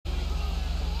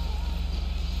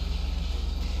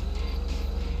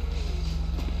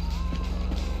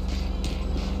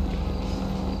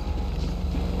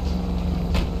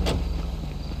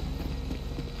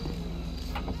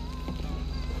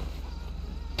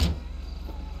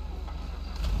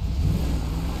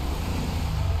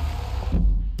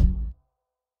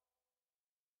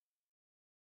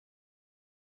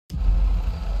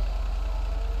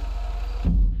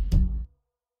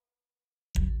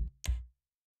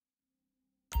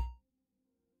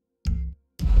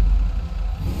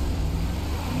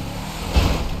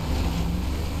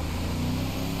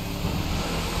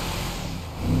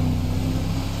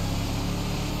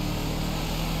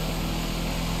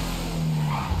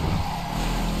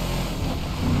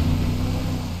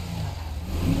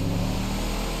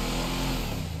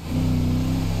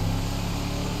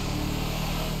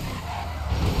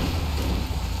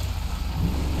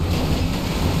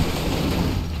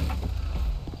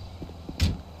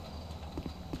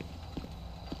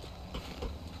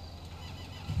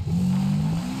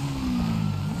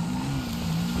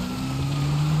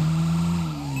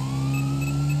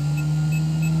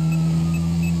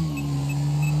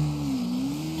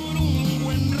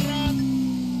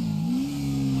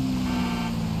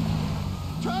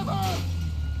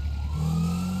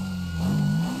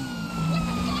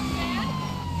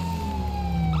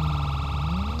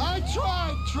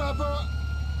Trevor!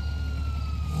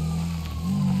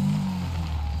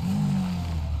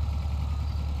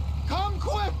 Come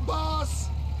quick, boss!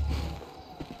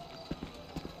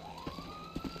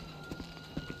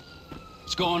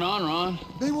 What's going on, Ron?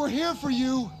 They were here for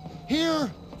you.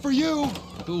 Here for you.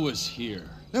 Who was here?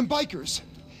 Them bikers.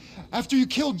 After you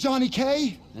killed Johnny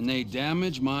K. And they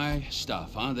damage my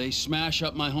stuff, huh? They smash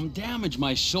up my home, damage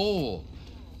my soul.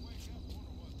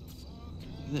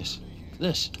 This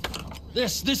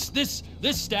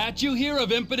statue here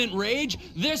of impotent rage,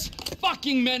 this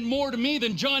fucking meant more to me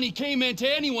than Johnny K meant to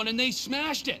anyone, and they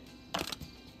smashed it.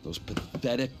 Those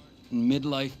pathetic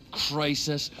midlife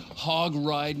crisis,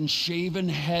 hog-riding,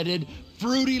 shaven-headed,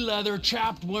 fruity leather,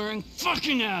 chapped-wearing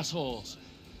fucking assholes.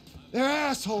 They're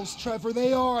assholes, Trevor.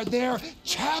 They are. They're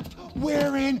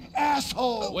chapped-wearing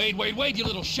assholes. Wait, you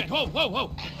little shit.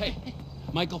 Whoa. Hey,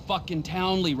 Michael fucking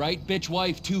Townley, right? Bitch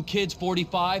wife, 2 kids,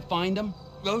 45. Find them?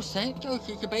 Los Santos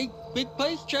is a big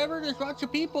place, Trevor. There's lots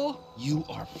of people. You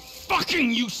are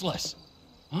fucking useless.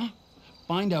 Huh?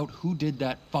 Find out who did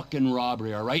that fucking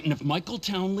robbery, all right? And if Michael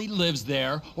Townley lives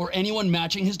there, or anyone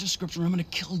matching his description, I'm gonna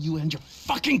kill you and your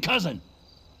fucking cousin.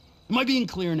 Am I being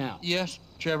clear now? Yes,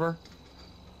 Trevor.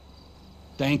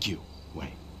 Thank you,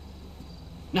 Wayne.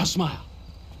 Now smile.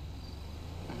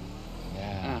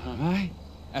 Yeah, all right?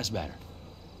 That's better.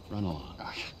 Run along.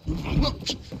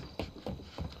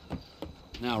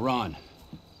 Now, Ron,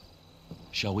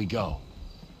 shall we go?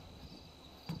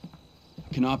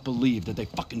 I cannot believe that they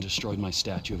fucking destroyed my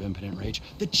statue of impotent rage.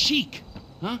 The cheek,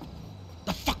 huh?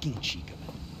 The fucking cheek of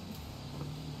it.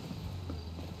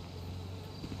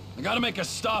 I gotta make a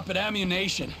stop at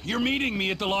ammunition. You're meeting me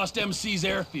at the Lost MC's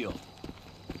airfield.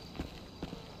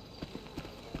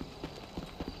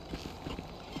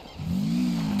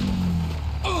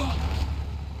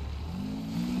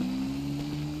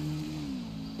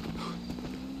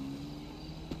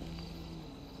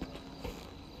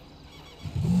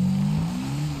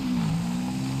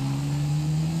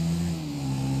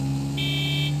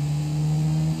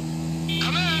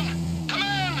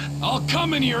 I'll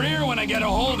come in your ear when I get a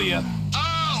hold of you.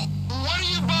 Oh, what are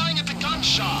you buying at the gun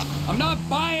shop? I'm not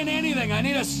buying anything. I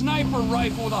need a sniper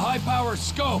rifle with a high-power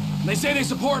scope. They say they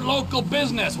support local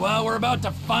business. Well, we're about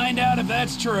to find out if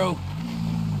that's true.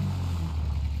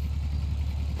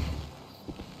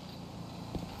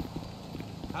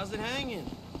 How's it hanging?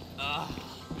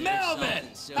 Melvin!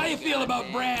 How you feel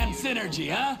about brand synergy,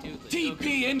 huh?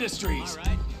 TP Industries. All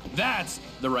right. That's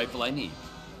the rifle I need.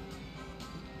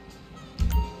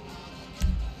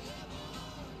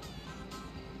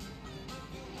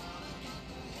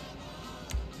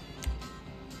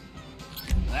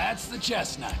 That's the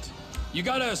chestnut. You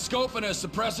got a scope and a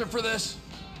suppressor for this?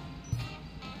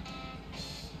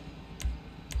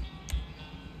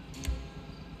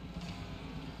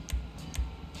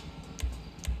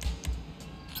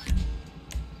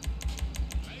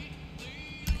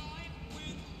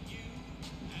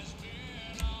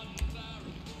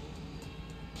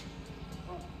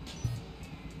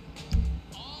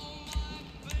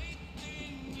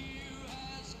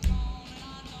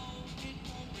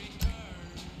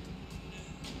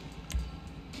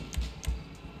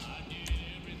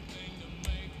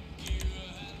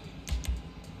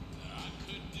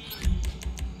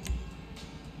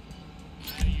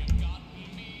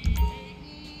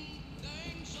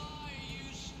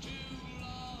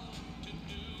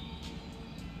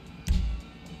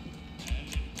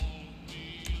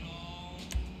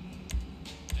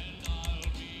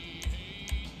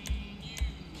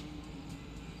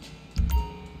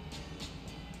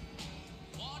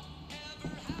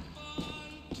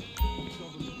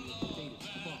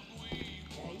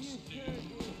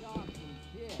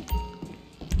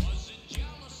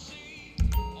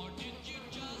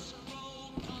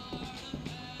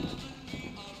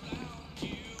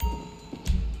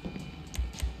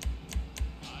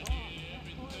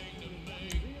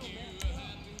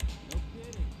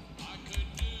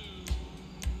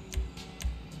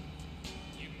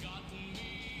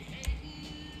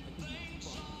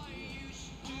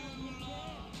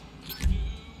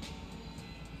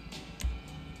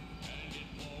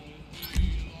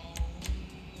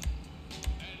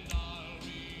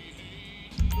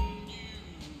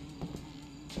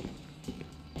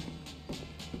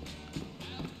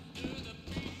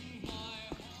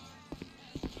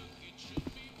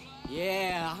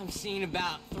 Yeah, I'm seeing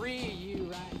about 3 of you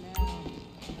right now.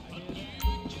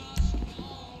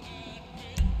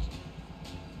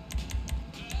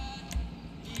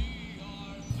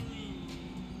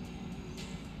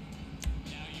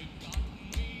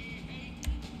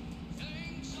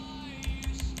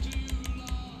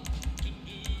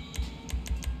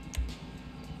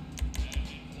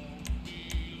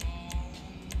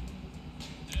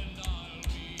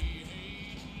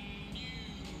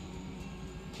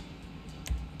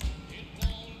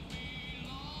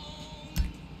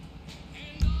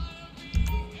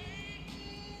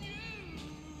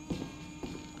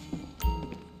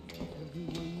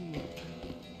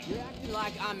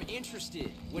 like I'm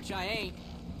interested, which I ain't.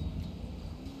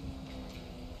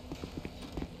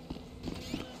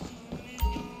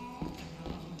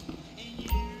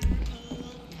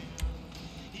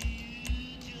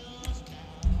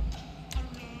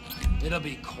 It'll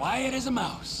be quiet as a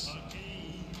mouse.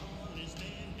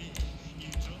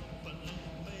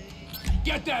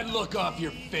 Get that look off your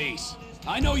face.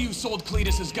 I know you sold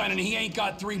Cletus's gun and he ain't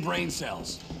got 3 brain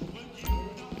cells.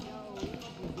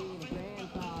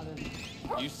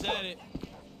 You said it.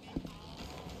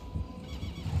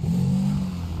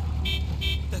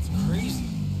 That's crazy.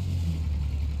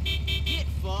 Get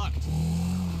fucked.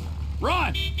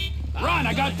 Run! Run,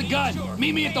 I got the gun.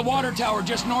 Meet me at the water tower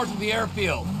just north of the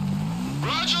airfield.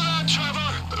 Roger that,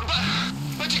 Trevor.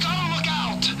 But you gotta look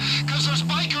out, because there's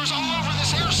bikers all over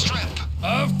this airstrip.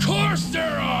 Of course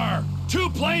there are! 2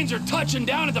 planes are touching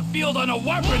down at the field on a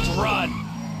weapons run.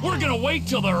 We're gonna wait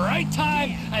till the right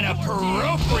time and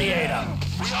appropriate them.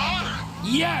 We are?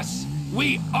 Yes,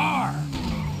 we are.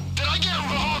 Did I get it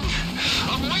wrong?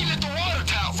 I'm waiting at the water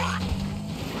tower.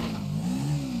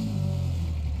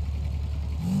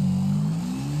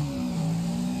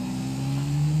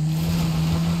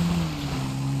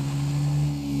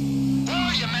 Where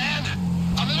are you, man?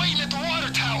 I'm waiting at the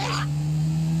water tower.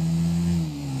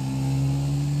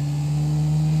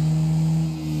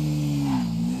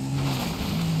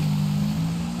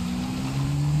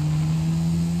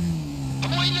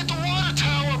 I'm waiting at the water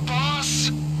tower,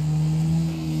 boss.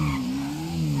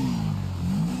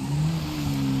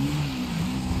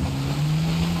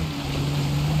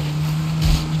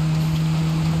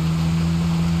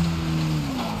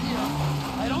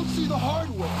 I don't see the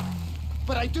hardware,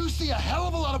 but I do see a hell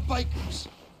of a lot of bikers.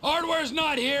 Hardware's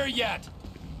not here yet.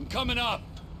 I'm coming up.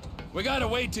 We gotta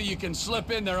wait till you can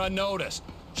slip in there unnoticed.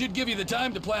 Should give you the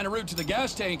time to plan a route to the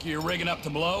gas tank you're rigging up to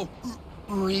blow.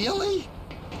 Really?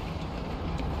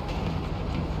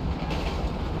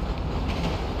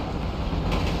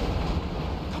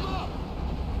 Come on!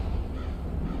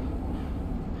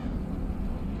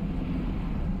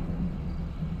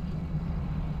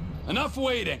 Enough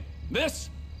waiting. This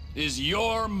is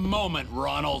your moment,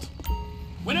 Ronald.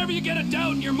 Whenever you get a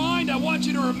doubt in your mind, I want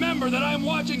you to remember that I'm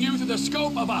watching you through the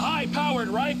scope of a high-powered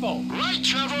rifle. Right,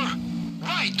 Trevor.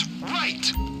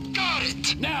 Right. Got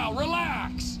it. Now,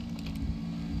 relax.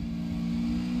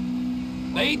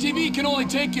 The ATV can only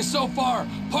take you so far.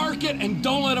 Park it and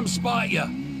don't let them spot you.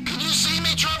 Can you see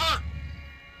me, Trevor?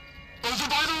 Over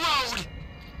by the road.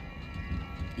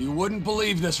 You wouldn't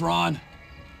believe this, Ron.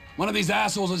 One of these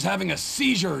assholes is having a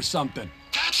seizure or something.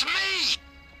 That's me.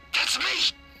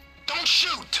 Don't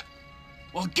shoot.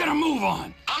 Well, get a move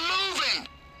on. I'm moving.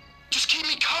 Just keep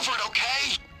me covered,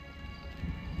 okay?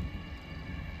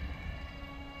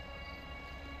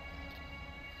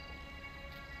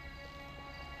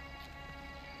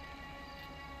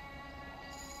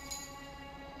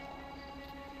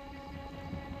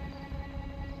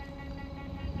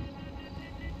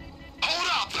 Hold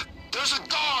up. There's a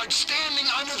guard standing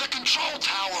under the control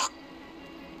tower.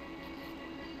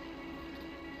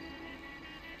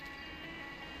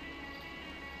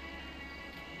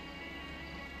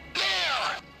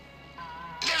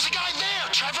 There's a guy there,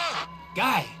 Trevor!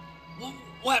 Guy?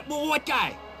 What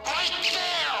guy? Right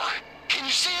there! Can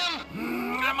you see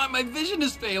him? My vision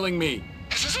is failing me.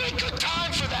 This isn't a good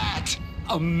time for that!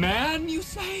 A man, you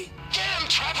say? Get him,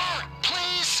 Trevor!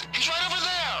 Please! He's right over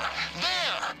there!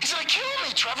 There! He's gonna kill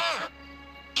me, Trevor!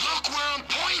 Look where I'm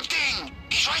pointing!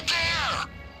 He's right there!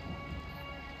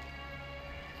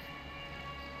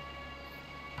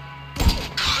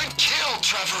 Good kill,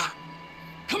 Trevor!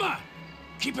 Come on,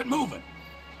 keep it moving.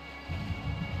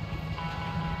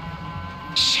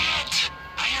 Shit!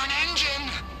 I hear an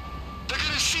engine! They're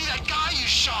gonna see that guy you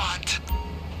shot!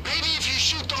 Maybe if you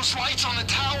shoot those lights on the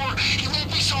tower, it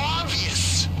won't be so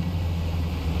obvious!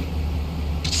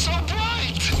 It's so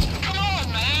bright! Come on,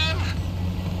 man!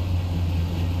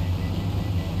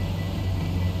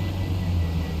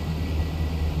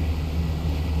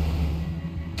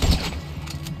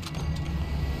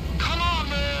 Come on,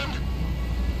 man!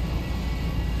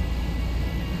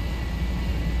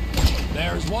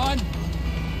 There's one.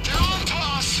 They're on to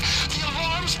us! The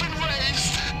alarm's been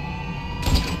raised!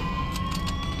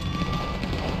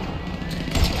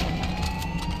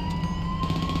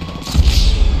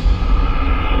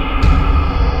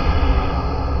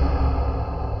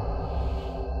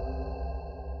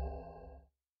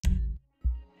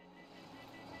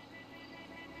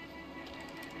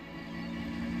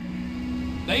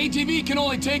 The ATV can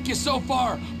only take you so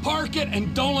far. Park it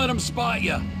and don't let them spot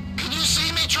you. Can you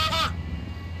see me, Trevor?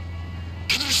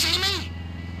 Can you see me?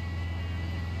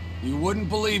 You wouldn't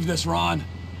believe this, Ron.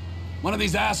 One of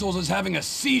these assholes is having a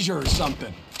seizure or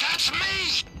something. That's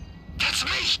me! That's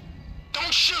me!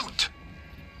 Don't shoot!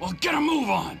 Well, get a move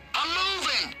on! I'm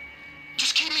moving!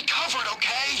 Just keep me covered,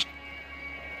 okay?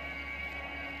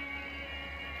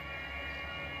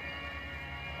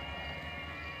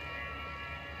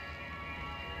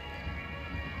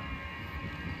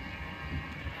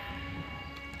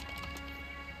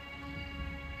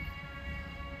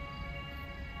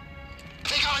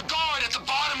 They got a guard at the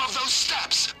bottom of those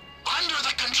steps, under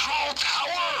the control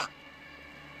tower!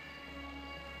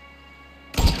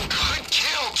 Good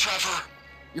kill, Trevor!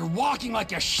 You're walking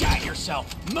like you shat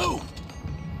yourself. Move!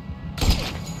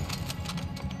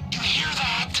 You hear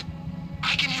that?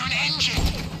 I can hear an engine.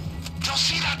 They'll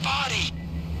see that body.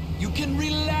 You can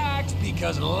relax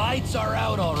because lights are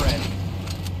out already.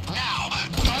 Now,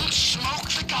 don't smoke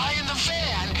the guy in the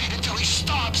van until he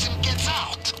stops and gets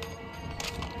out.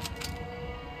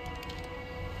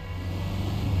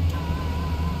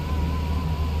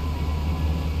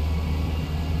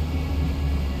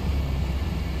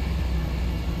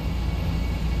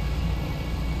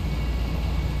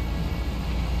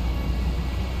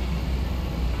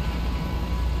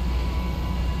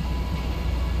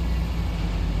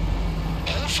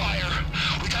 Fire.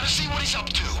 We gotta see what he's up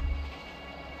to.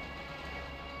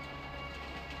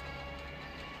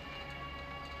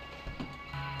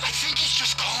 I think he's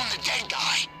just calling the dead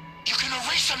guy. You can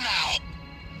erase him now.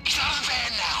 He's out of the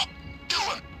van now. Do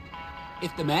him.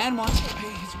 If the man wants to pay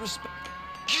his respect...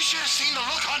 You should have seen the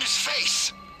look on his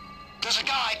face. There's a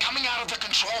guy coming out of the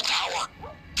control tower.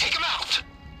 Take him out.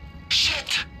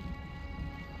 Shit.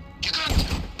 You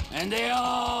gonna... And they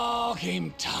all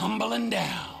came tumbling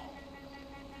down.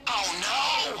 Oh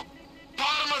no!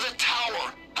 Bottom of the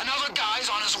tower. Another guy's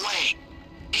on his way.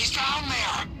 He's down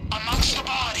there, amongst the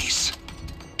bodies.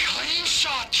 Clean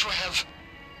shot, Trev.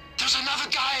 There's another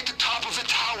guy at the top of the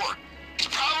tower. He's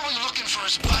probably looking for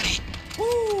his buddy.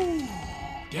 Woo!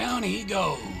 Down he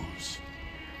goes.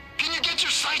 Can you get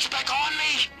your sights back on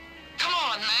me? Come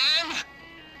on, man.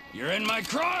 You're in my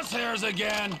crosshairs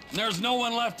again. There's no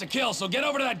one left to kill, so get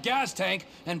over to that gas tank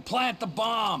and plant the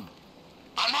bomb.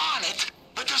 I'm on it.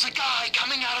 But there's a guy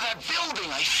coming out of that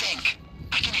building, I think.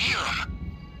 I can hear him.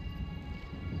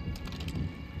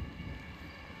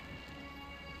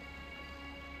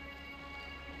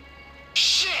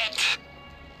 Shit!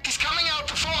 He's coming out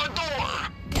the far door.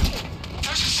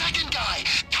 There's a second guy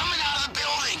coming out of the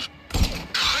building.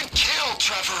 Good kill,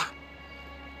 Trevor.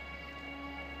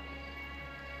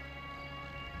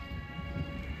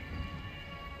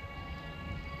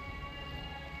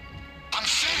 I'm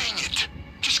fitting it.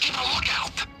 Just keep a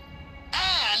lookout.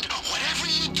 And whatever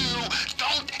you do,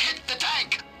 don't hit the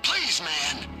tank. Please,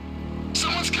 man.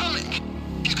 Someone's coming.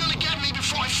 He's gonna get me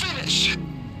before I finish.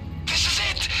 This is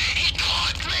it. He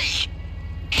clocked me.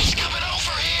 He's coming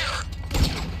over here.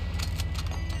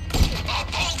 A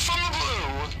bolt from the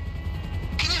blue.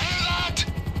 Can you hear that?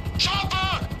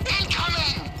 Chopper,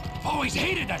 incoming. Always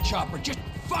hated that chopper. Just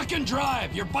fucking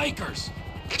drive. You're bikers.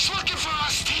 It's looking for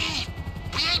us, T.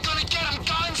 We ain't gonna get them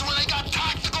guns when they got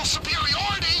tactical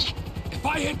superiority! If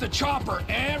I hit the chopper,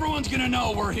 everyone's gonna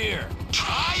know we're here.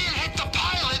 Try and hit the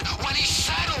pilot when he's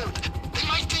settled! They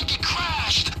might think he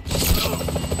crashed!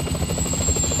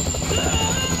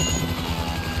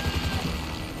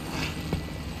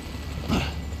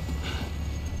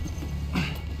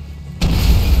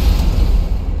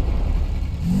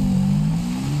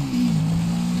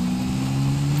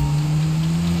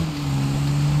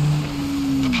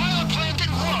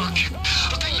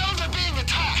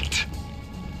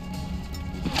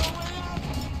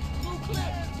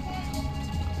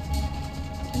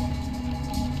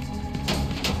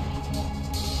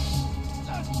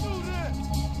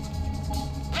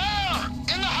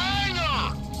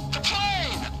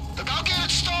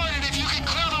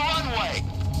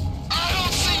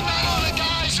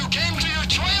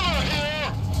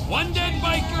 One dead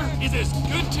biker is as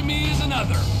good to me as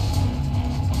another.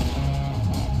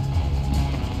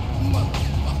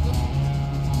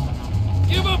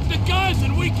 Give up the guns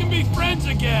and we can be friends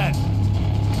again.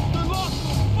 The lost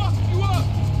will fuck you up!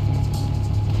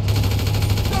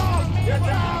 No! Get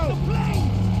down! The plane!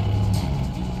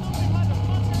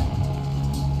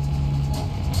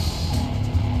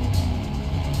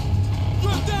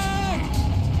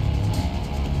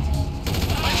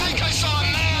 I think I saw a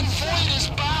man void his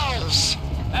bowels.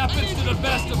 Happens to the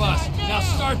best of us. Now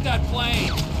start that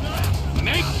plane.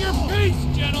 Make your peace,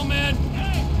 gentlemen.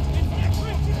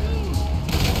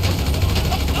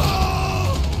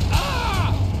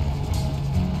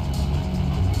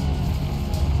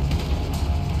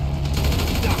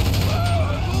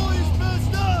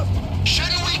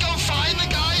 Shouldn't we go find the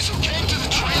guys who came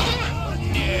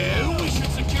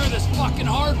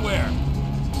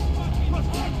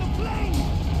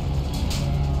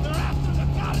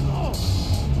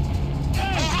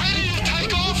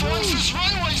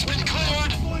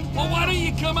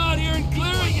you come out here and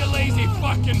clear it, you lazy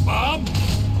fucking bum?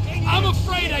 I'm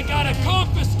afraid I gotta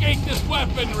confiscate this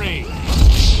weaponry.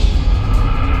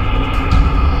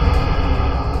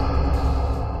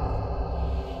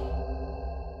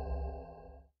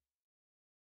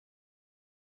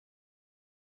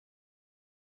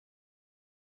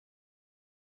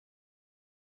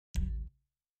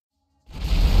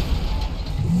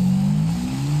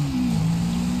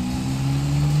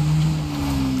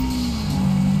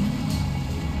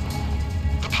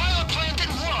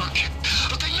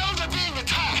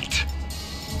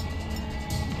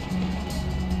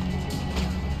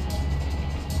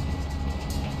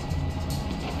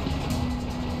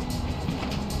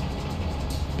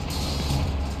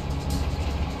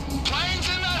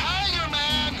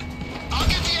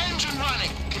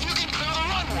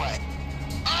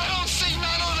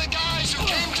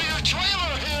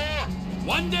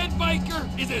 One dead biker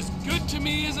is as good to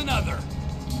me as another.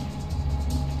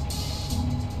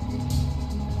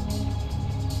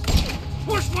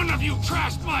 Which one of you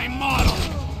trashed my model?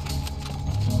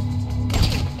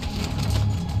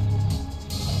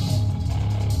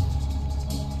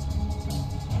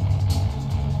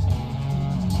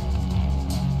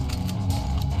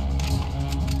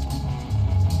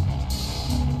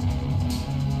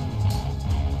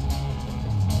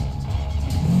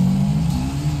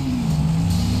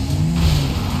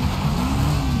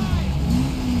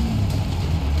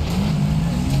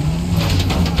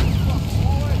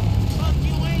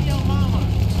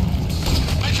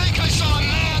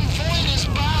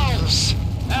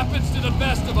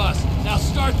 Now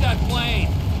start that plane.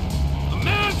 A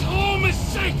man's home is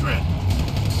sacred.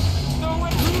 No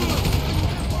way.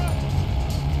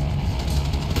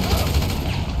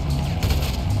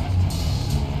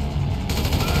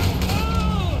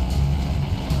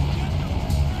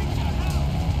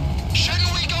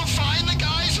 Shouldn't we go find the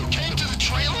guys who came to the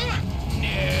trailer?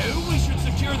 No, we should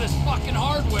secure this fucking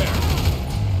hardware.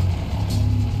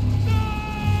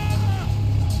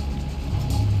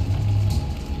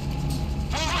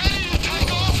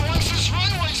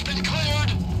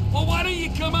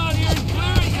 Come out here and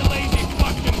clear it, you lazy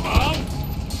fucking bum!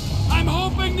 I'm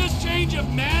hoping this change of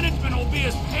management will be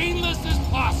as painless as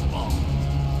possible.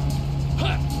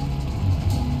 Huh.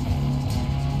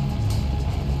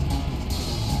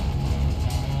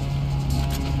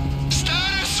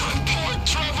 Status report,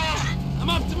 Trevor! I'm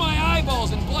up to my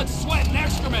eyeballs in blood, sweat, and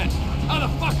excrement. How the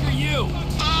fuck are you?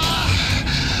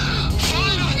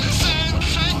 Fine on this end,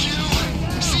 thank you.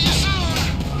 See you soon.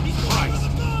 Christ.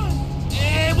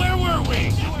 Where were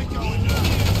we?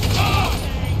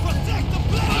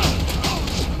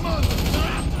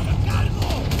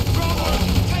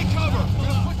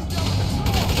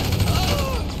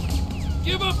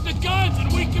 Give up the guns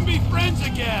and we can be friends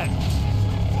again!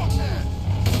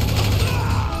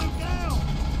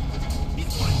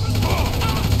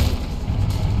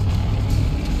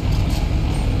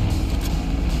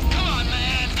 Come on,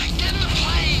 man! Get in the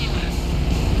plane!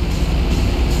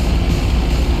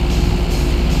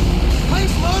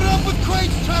 Plane's loaded up with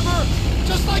crates, Trevor!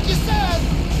 Just like you said!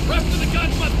 Rest of the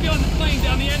guns must be on the plane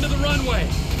down the end of the runway.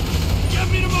 Get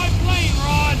me to my plane,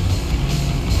 Ron!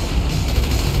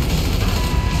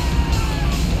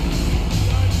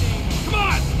 Come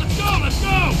on! Let's go! Let's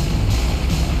go!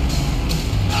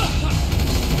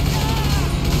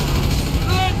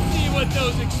 Let's see what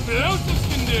those explosives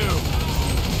can do!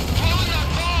 Blowing that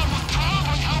bomb would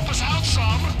probably help us out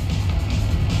some.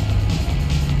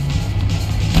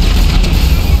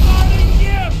 Starting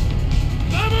gift!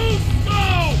 Vamos, go!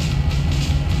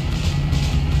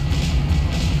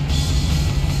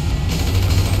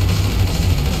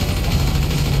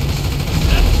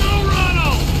 Let's go,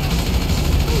 Ronald!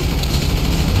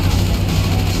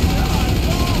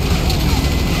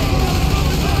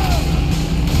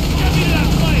 Get me to that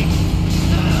plane!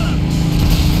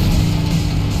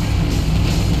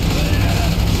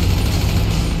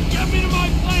 Get me to my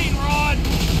plane, Rod!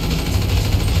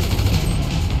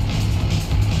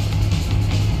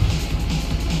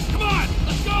 Come on!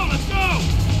 Let's go! Let's go!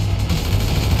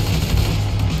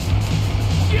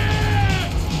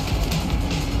 Yes!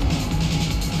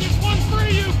 This one's for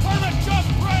you, permit just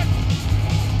prick!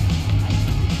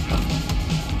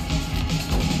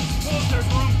 Suppose there's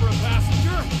room for a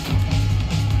passenger?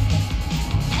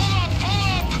 Pull up! Pull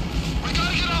up! We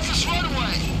gotta get off this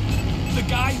runway! The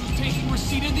guy who's taking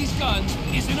receipt of these guns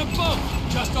is in a boat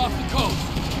just off the coast.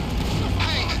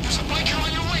 Hey, there's a biker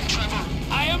on your wing, Trevor!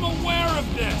 I am aware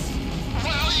of this.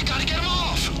 Well, you gotta get him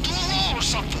off! Do a roll or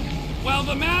something! While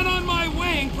the man on my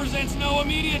wing presents no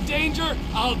immediate danger,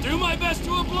 I'll do my best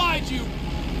to oblige you.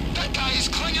 That guy is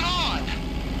clinging on!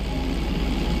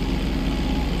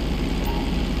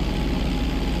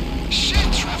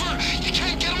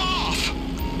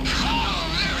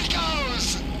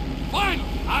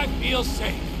 feel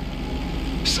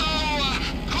safe. So,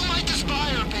 who might this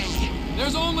buyer be?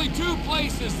 There's only 2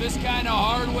 places this kind of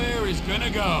hardware is gonna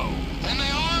go. And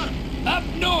they are? Up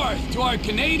north to our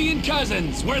Canadian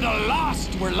cousins, where the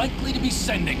lost were likely to be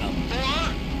sending them.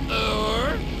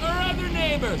 Or our other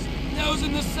neighbors, those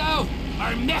in the south,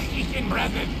 our Mexican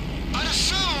brethren. I'd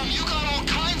assume you got all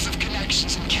kinds of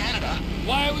connections in Canada.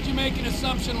 Why would you make an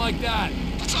assumption like that?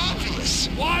 It's obvious.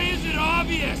 Why is it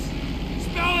obvious?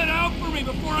 Spell it out for me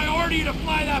before I order you to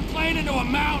fly that plane into a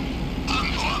mountain.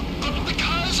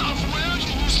 Because of where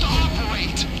you used to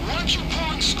operate. Weren't you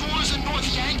pulling scores in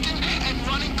North Yankton and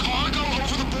running cargo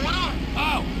over the border?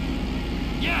 Oh.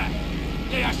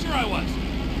 Yeah, sure I was.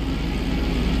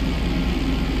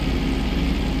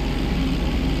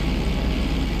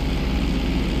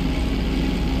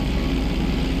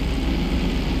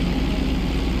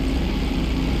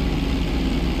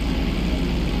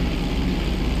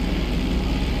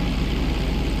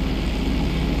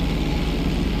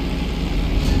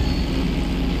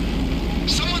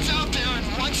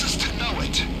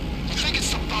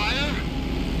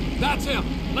 That's him.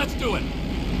 Let's do it.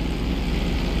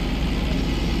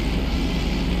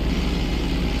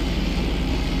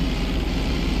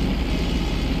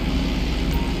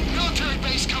 Military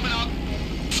base coming up.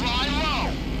 Fly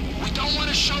low. We don't want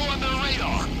to show on their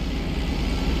radar.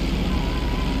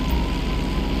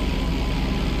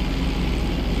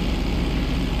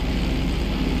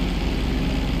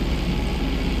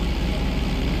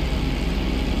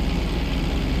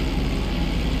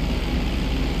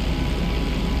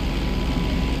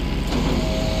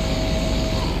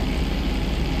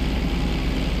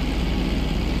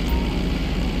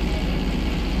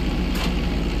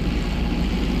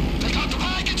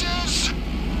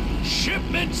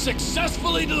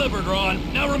 Successfully delivered,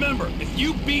 Ron. Now remember, if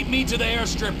you beat me to the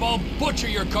airstrip, I'll butcher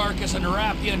your carcass and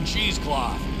wrap you in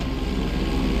cheesecloth.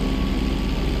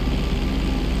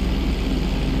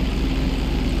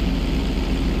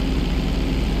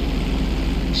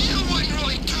 You wouldn't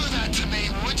really do that to me,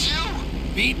 would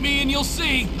you? Beat me and you'll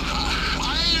see.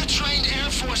 I ain't a trained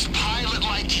Air Force pilot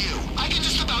like you. I can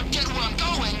just about get where I'm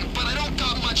going, but I don't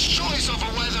got much choice over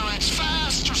whether it's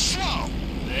fast or slow.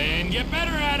 Then get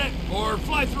better at it, or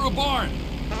fly through a barn.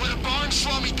 Would a barn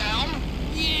slow me down?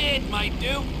 Yeah, it might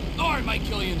do. Or it might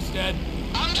kill you instead.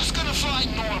 I'm just gonna fly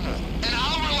normal, and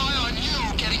I'll rely on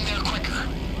you getting there quicker.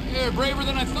 You're braver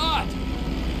than I thought.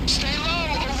 Stay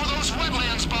low over those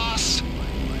wetlands, boss.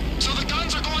 So the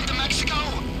guns are going to Mexico?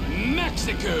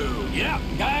 Mexico! Yeah,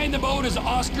 guy in the boat is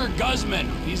Oscar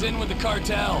Guzman. He's in with the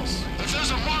cartels. If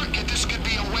there's a market, this could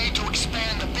be a way to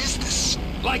expand the business.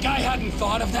 Like I hadn't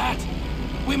thought of that.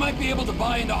 We might be able to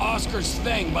buy into Oscar's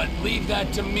thing, but leave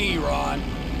that to me, Ron.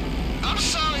 I'm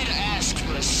sorry to ask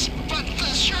this, but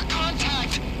does your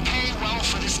contact pay well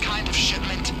for this kind of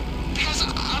shipment? Because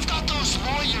I've got those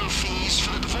lawyer fees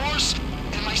for the divorce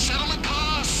and my settlement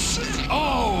costs.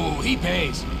 Oh, he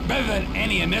pays. Better than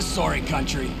any in this sorry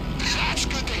country. That's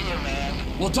good to hear, man.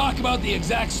 We'll talk about the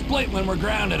exact split when we're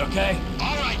grounded, okay?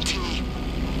 All right, T.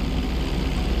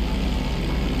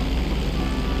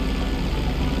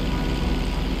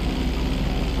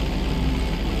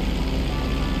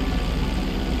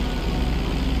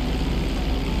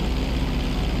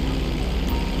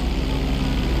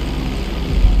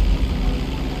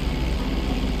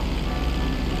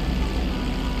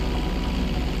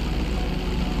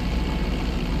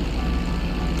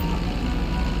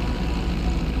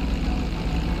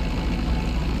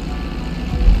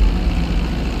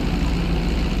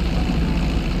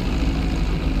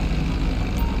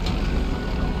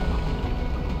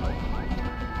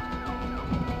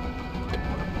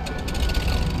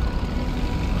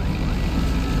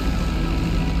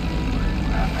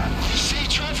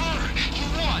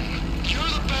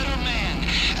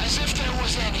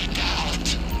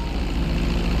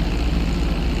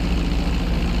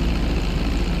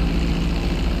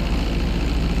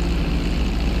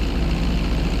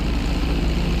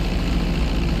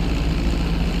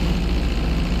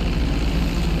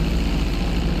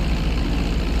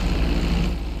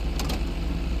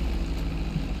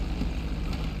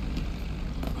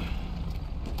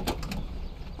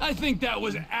 I think that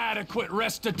was adequate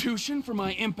restitution for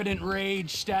my impotent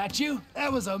rage statue.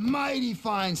 That was a mighty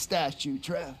fine statue,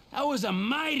 Trev. That was a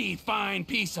mighty fine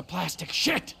piece of plastic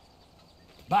shit.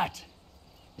 But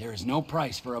there is no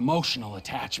price for emotional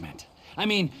attachment. I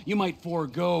mean, you might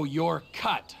forego your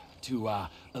cut to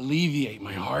alleviate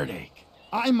my heartache.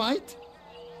 I might?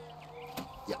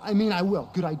 Yeah, I mean, I will.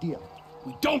 Good idea.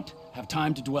 We don't have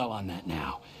time to dwell on that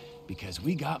now. Because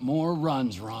we got more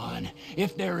runs, Ron.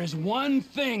 If there is one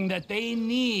thing that they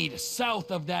need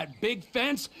south of that big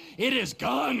fence, it is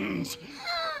guns.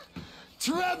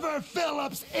 Trevor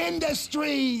Phillips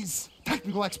Industries!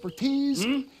 Technical expertise,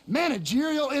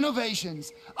 managerial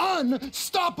innovations,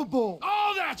 unstoppable!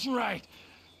 Oh, that's right.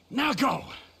 Now go.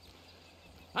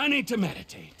 I need to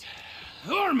meditate.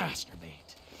 Or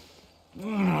masturbate.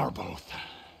 Or both.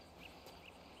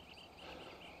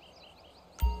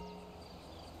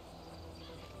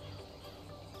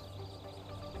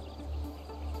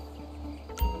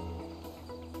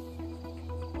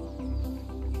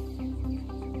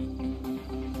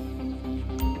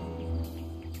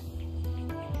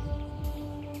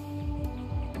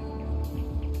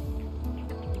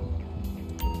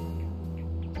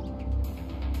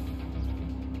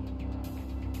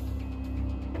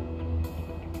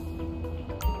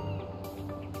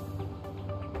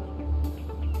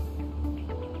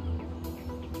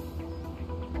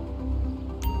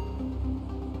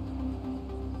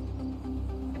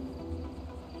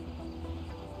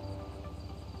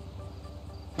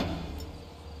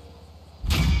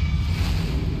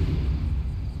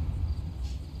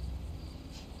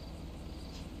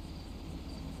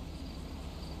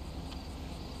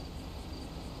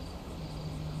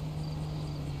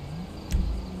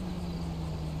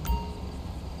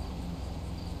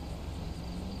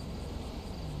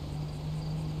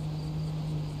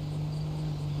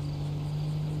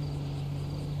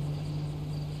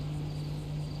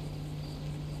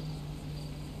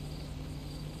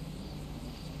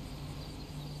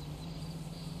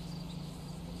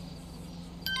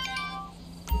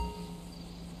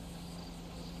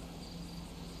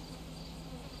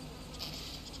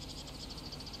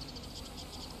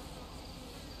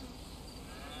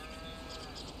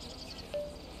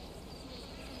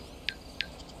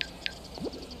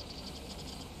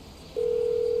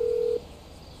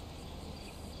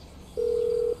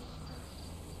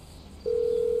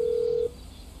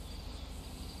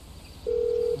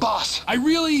 Boss, I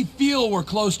really feel we're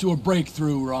close to a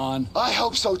breakthrough, Ron. I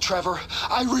hope so, Trevor.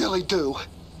 I really do.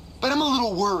 But I'm a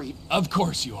little worried. Of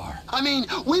course you are. I mean,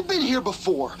 we've been here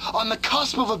before, on the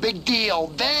cusp of a big deal.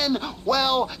 Then,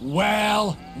 well...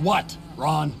 Well, what,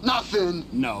 Ron? Nothing.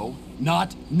 No,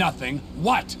 not nothing.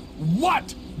 What?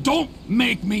 What? Don't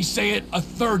make me say it a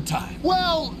third time.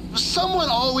 Well, someone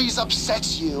always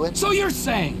upsets you, and... So you're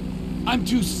saying I'm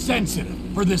too sensitive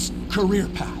for this career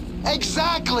path?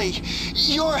 Exactly!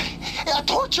 You're a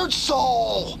tortured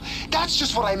soul! That's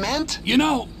just what I meant. You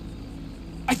know,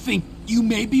 I think you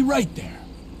may be right there.